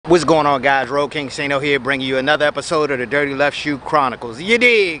What's going on, guys? Road King Sano here, bringing you another episode of the Dirty Left Shoe Chronicles. You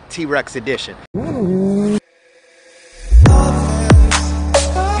dig? T-Rex edition.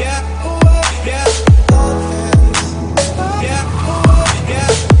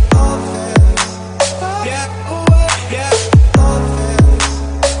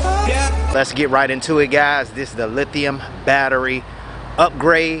 Let's get right into it, guys. This is the lithium battery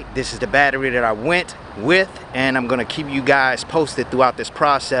upgrade. This is the battery that I went with, and I'm going to keep you guys posted throughout this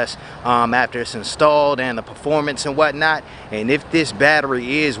process after it's installed and the performance and whatnot. And if this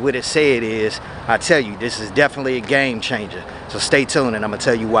battery is what it say it is, I tell you, this is definitely a game changer. So stay tuned and I'm going to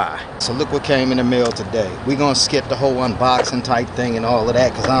tell you why. So look what came in the mail today. We're going to skip the whole unboxing type thing and all of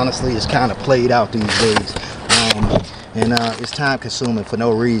that, because honestly it's kind of played out these days. And it's time consuming for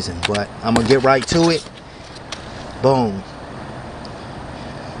no reason, but I'm gonna get right to it. Boom.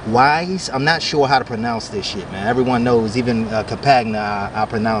 WEIZE, I'm not sure how to pronounce this shit, man. Everyone knows, even Campagna, I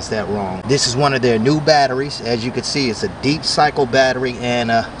pronounced that wrong. This is one of their new batteries. As you can see, it's a deep cycle battery and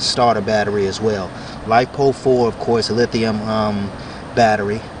a starter battery as well. LiFePO 4, of course, a lithium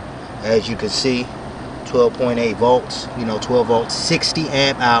battery. As you can see, 12.8 volts, 12 volts, 60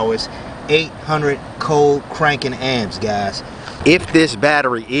 amp hours, 800 cold cranking amps, guys. If this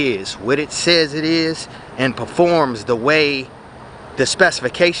battery is what it says it is and performs the way the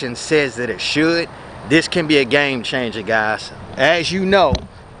specification says that it should, this can be a game changer, guys. As you know,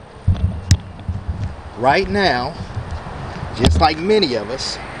 right now, just like many of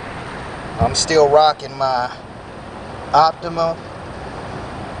us, I'm still rocking my Optima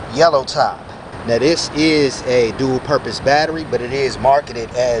yellow top. Now this is a dual purpose battery, but it is marketed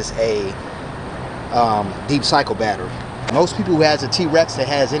as a deep cycle battery. Most people who has a T-Rex that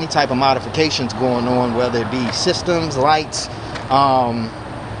has any type of modifications going on, whether it be systems, lights,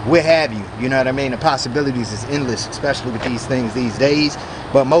 what have you, you know what I mean? The possibilities is endless, especially with these things these days.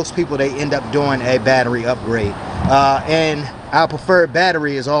 But most people, they end up doing a battery upgrade. And our preferred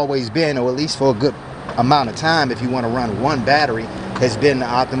battery has always been, or at least for a good amount of time, if you want to run one battery, has been the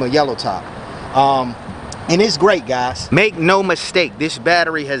Optima yellow top. And it's great, guys. Make no mistake, this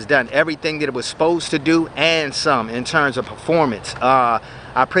battery has done everything that it was supposed to do and some in terms of performance.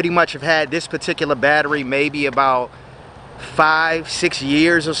 I pretty much have had this particular battery maybe about 5-6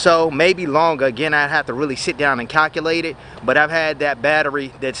 years or so, maybe longer. Again, I'd have to really sit down and calculate it, but I've had that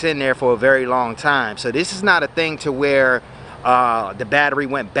battery that's in there for a very long time. So this is not a thing to where the battery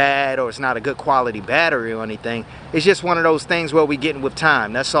went bad or it's not a good quality battery or anything. It's just one of those things where we getting with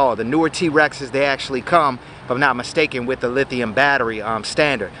time, that's all. The newer T-Rexes, they actually come, if I'm not mistaken, with the lithium battery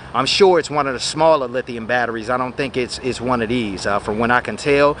standard. I'm sure it's one of the smaller lithium batteries. I don't think it's one of these. From what I can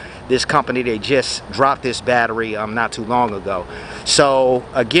tell, this company, they just dropped this battery not too long ago. So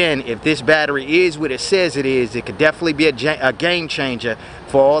again, if this battery is what it says it is, it could definitely be a game changer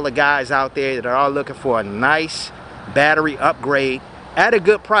for all the guys out there that are looking for a nice battery upgrade at a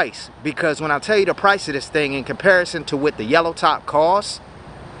good price. Because when I tell you the price of this thing in comparison to what the yellow top costs,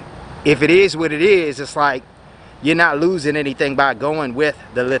 if it is what it is, it's like you're not losing anything by going with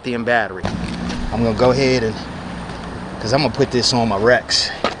the lithium battery. I'm gonna go ahead and, because I'm gonna put this on my Rex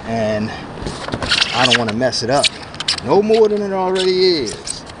and I don't want to mess it up no more than it already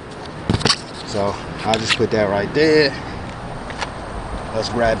is. So I'll just put that right there. Let's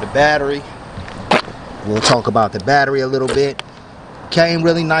grab the battery. We'll talk about the battery a little bit. Came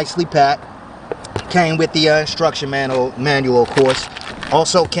really nicely packed. Came with the instruction manual, of course.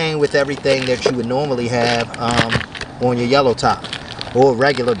 Also came with everything that you would normally have on your yellow top, or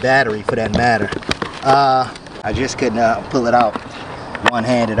regular battery for that matter. I just couldn't pull it out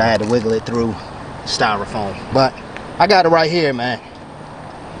one-handed. I had to wiggle it through styrofoam. But I got it right here, man.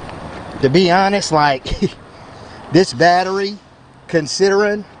 To be honest, like, this battery,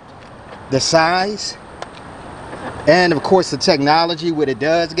 considering the size and of course the technology, what it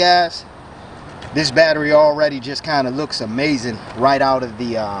does, guys, this battery already just kind of looks amazing right out of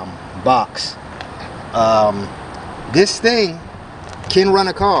the box. This thing can run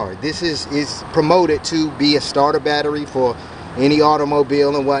a car. This is promoted to be a starter battery for any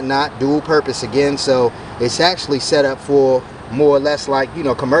automobile and whatnot, dual purpose again. So it's actually set up for more or less like,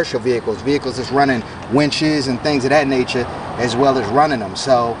 commercial vehicles that's running winches and things of that nature, as well as running them.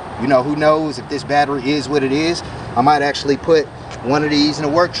 So who knows, if this battery is what it is, I might actually put one of these in a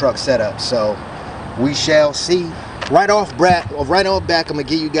work truck setup. So we shall see. Right off back, I'm gonna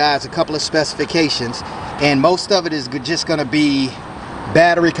give you guys a couple of specifications, and most of it is just gonna be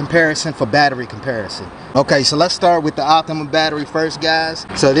battery comparison for battery comparison. Okay, so let's start with the Optima battery first, guys.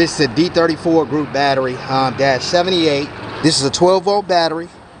 So this is a D34 group battery, dash 78. This is a 12 volt battery,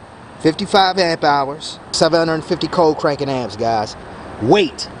 55 amp hours, 750 cold cranking amps, guys.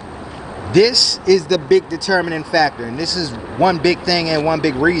 Weight, This is the big determining factor, and this is one big thing and one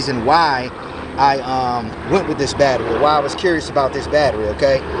big reason why I went with this battery, or why I was curious about this battery,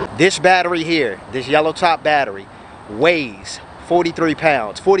 okay? This battery here, this yellow top battery, weighs 43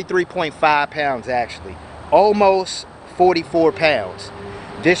 pounds, 43.5 pounds actually, almost 44 pounds.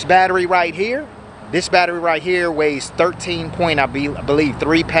 This battery right here weighs 13 point, I believe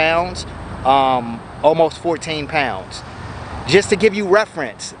 3 pounds, almost 14 pounds. Just to give you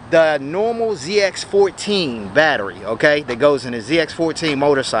reference, the normal ZX14 battery, okay, that goes in a ZX14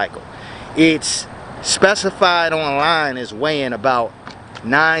 motorcycle, it's specified online as weighing about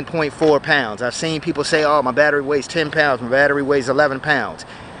 9.4 pounds. I've seen people say, oh, my battery weighs 10 pounds, my battery weighs 11 pounds.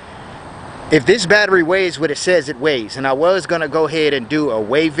 If this battery weighs what it says it weighs, and I was going to go ahead and do a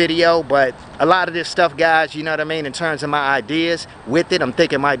weigh video, but a lot of this stuff, guys, you know what I mean, in terms of my ideas with it, I'm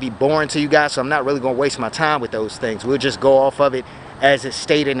thinking it might be boring to you guys, so I'm not really going to waste my time with those things. We'll just go off of it as it's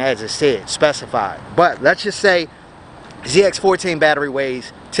stated and as it said, specified. But let's just say ZX14 battery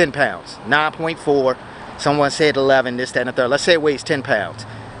weighs 10 pounds, 9.4, someone said 11, this, that, and the third. Let's say it weighs 10 pounds.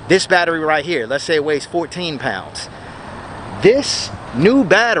 This battery right here, let's say it weighs 14 pounds. This new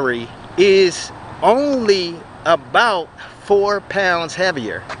battery is only about 4 pounds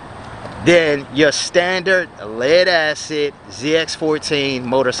heavier than your standard lead acid ZX14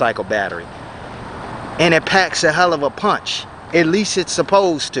 motorcycle battery, and it packs a hell of a punch. At least it's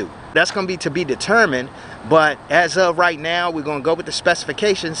supposed to. That's going to be determined, but as of right now, we're going to go with the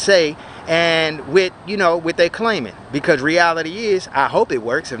specifications say, and with, you know, what they claiming, because reality is, I hope it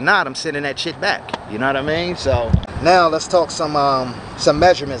works. If not, I'm sending that shit back. You know what I mean? So now let's talk some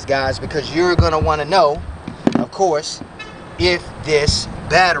measurements, guys, because you're going to want to know, of course, if this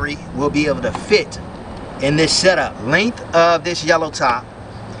battery will be able to fit in this setup. Length of this yellow top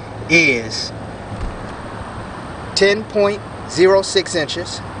is 10.06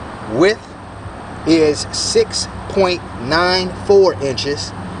 inches. Width is 6.94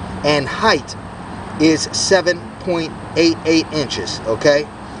 inches, and height is 7.88 inches. Okay,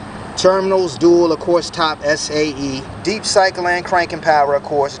 terminals dual, of course, top SAE, deep cycle and cranking power, of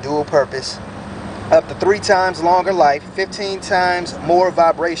course, dual purpose, up to 3 times longer life, 15 times more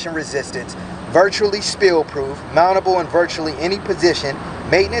vibration resistance, virtually spill proof, mountable in virtually any position,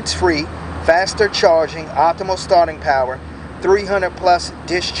 maintenance free, faster charging, optimal starting power, 300 plus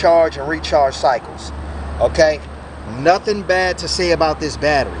discharge and recharge cycles. Okay, nothing bad to say about this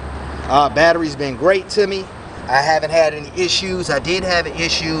battery. Battery's been great to me. I haven't had any issues. I did have an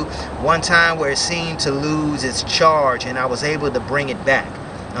issue one time where it seemed to lose its charge, and I was able to bring it back.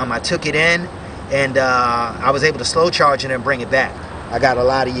 I took it in, and I was able to slow charge it and bring it back. I got a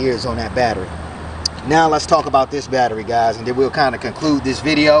lot of years on that battery. Now let's talk about this battery, guys, and then we'll kind of conclude this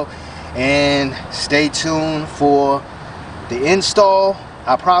video. And stay tuned for the install.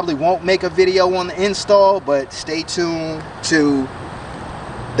 I probably won't make a video on the install, but stay tuned to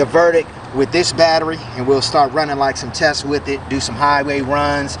the verdict with this battery, and we'll start running like some tests with it, do some highway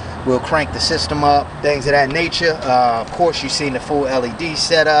runs, we'll crank the system up, things of that nature. Of course, you've seen the full LED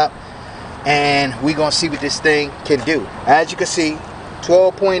setup, and we're gonna see what this thing can do. As you can see,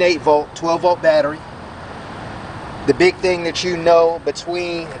 12.8 volt 12 volt battery. The big thing that you know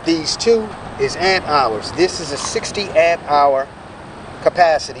between these two is amp hours. This is a 60 amp hour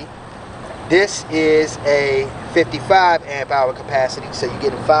capacity. This is a 55 amp hour capacity, so you're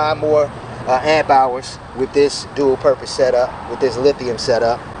getting 5 more amp hours with this dual purpose setup, with this lithium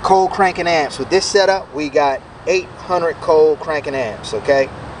setup. Cold cranking amps. With this setup, we got 800 cold cranking amps, okay?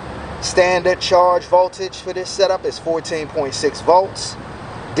 Standard charge voltage for this setup is 14.6 volts.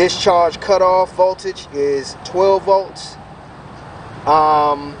 Discharge cutoff voltage is 12 volts.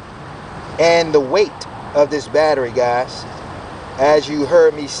 And the weight of this battery, guys, as you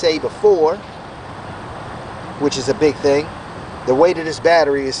heard me say before, which is a big thing, the weight of this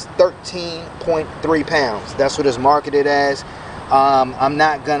battery is 13.3 pounds. That's what it's marketed as. I'm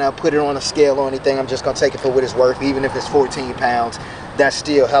not gonna put it on a scale or anything. I'm just gonna take it for what it's worth. Even if it's 14 pounds, that's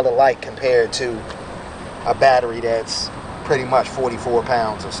still hella light compared to a battery that's pretty much 44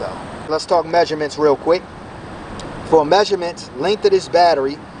 pounds or so. Let's talk measurements real quick. For measurements, length of this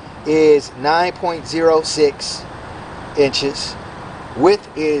battery is 9.06 inches, width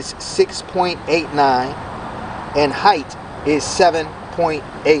is 6.89, and height is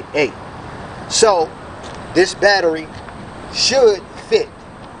 7.88. So this battery should fit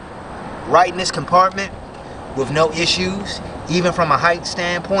right in this compartment with no issues, even from a height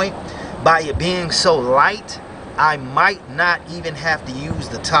standpoint. By it being so light, I might not even have to use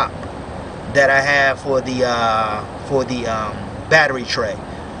the top that I have for the battery tray.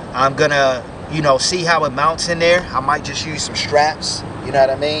 I'm gonna, you know, see how it mounts in there. I might just use some straps, you know what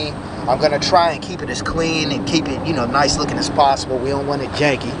I mean? I'm gonna try and keep it as clean and keep it, you know, nice looking as possible. We don't want it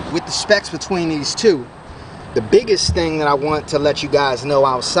janky. With the specs between these two, the biggest thing that I want to let you guys know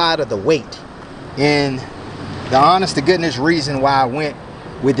outside of the weight and the honest to goodness reason why I went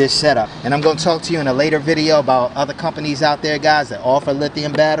with this setup, and I'm going to talk to you in a later video about other companies out there, guys, that offer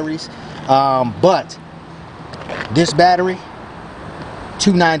lithium batteries, but this battery,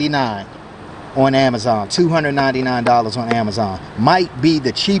 $299 on Amazon, $299 on Amazon, might be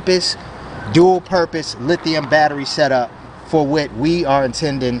the cheapest dual purpose lithium battery setup for what we are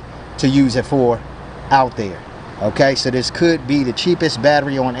intending to use it for out there. Okay, so this could be the cheapest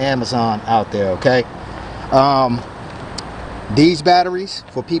battery on Amazon out there. Okay, these batteries,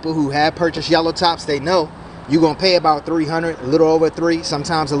 for people who have purchased yellow tops, they know you're gonna pay about $300, a little over $300,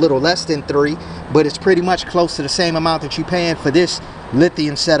 sometimes a little less than $300, but it's pretty much close to the same amount that you're paying for this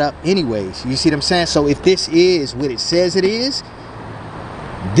lithium setup anyways. You see what I'm saying? So if this is what it says it is,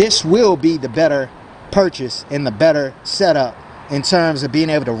 this will be the better purchase and the better setup in terms of being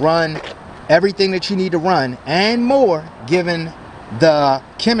able to run everything that you need to run and more, given the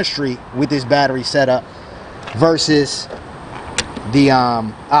chemistry with this battery setup versus the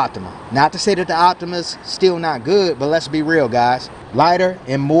Optima. Not to say that the Optima's still not good, but let's be real, guys. Lighter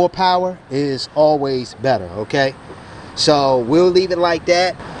and more power is always better. Okay, so we'll leave it like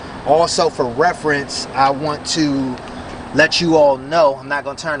that. Also, for reference, I want to let you all know, I'm not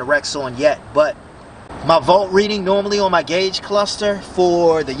going to turn the Rex on yet, but my volt reading normally on my gauge cluster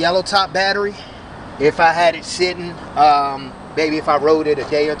for the yellow top battery, if I had it sitting, maybe if I rode it a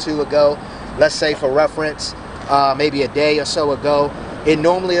day or two ago, let's say for reference, maybe a day or so ago, it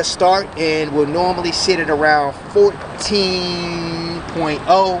normally will start and will normally sit at around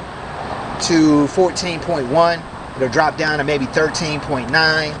 14.0 to 14.1. It'll drop down to maybe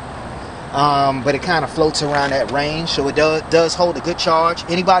 13.9. But it kind of floats around that range, so it does hold a good charge.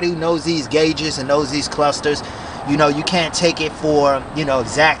 Anybody who knows these gauges and knows these clusters, you know, you can't take it for, you know,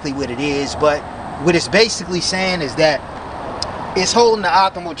 exactly what it is, but what it's basically saying is that it's holding the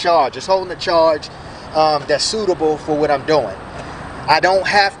optimal charge. It's holding the charge that's suitable for what I'm doing. I don't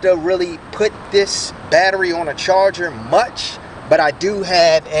have to really put this battery on a charger much, but I do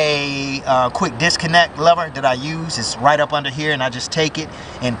have a quick disconnect lever that I use. It's right up under here, and I just take it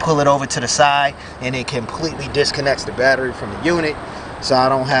and pull it over to the side, and it completely disconnects the battery from the unit, so I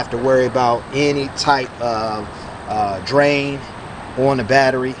don't have to worry about any type of drain on the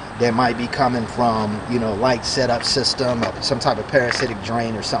battery that might be coming from, you know, light setup system or some type of parasitic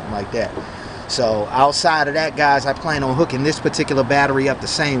drain or something like that. So outside of that, guys, I plan on hooking this particular battery up the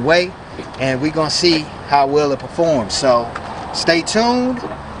same way, and we're gonna see how well it performs. So stay tuned.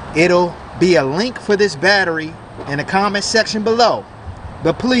 It'll be a link for this battery in the comment section below,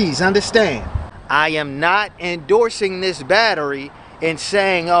 but please understand, I am not endorsing this battery and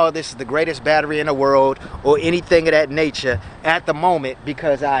saying, oh, this is the greatest battery in the world or anything of that nature at the moment,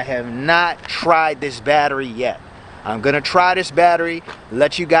 because I have not tried this battery yet. I'm gonna try this battery,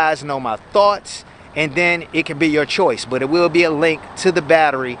 let you guys know my thoughts, and then it can be your choice. But it will be a link to the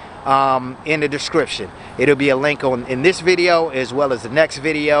battery in the description. It'll be a link in this video as well as the next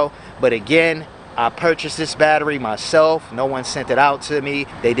video. But again, I purchased this battery myself. No one sent it out to me.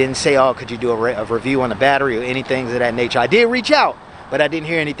 They didn't say, oh, could you do a review on the battery or anything of that nature. I did reach out, but I didn't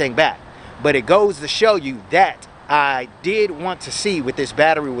hear anything back. But it goes to show you that I did want to see what this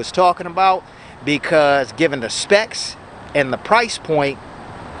battery was talking about, because given the specs and the price point,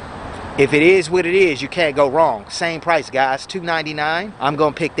 if it is what it is, you can't go wrong. Same price, guys, $299. I'm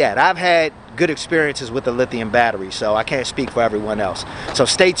gonna pick that. I've had good experiences with the lithium battery, so I can't speak for everyone else. So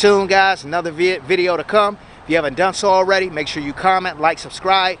stay tuned, guys. Another video to come. If you haven't done so already, make sure you comment, like,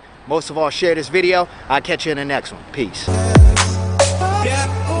 subscribe. Most of all, share this video. I'll catch you in the next one. Peace.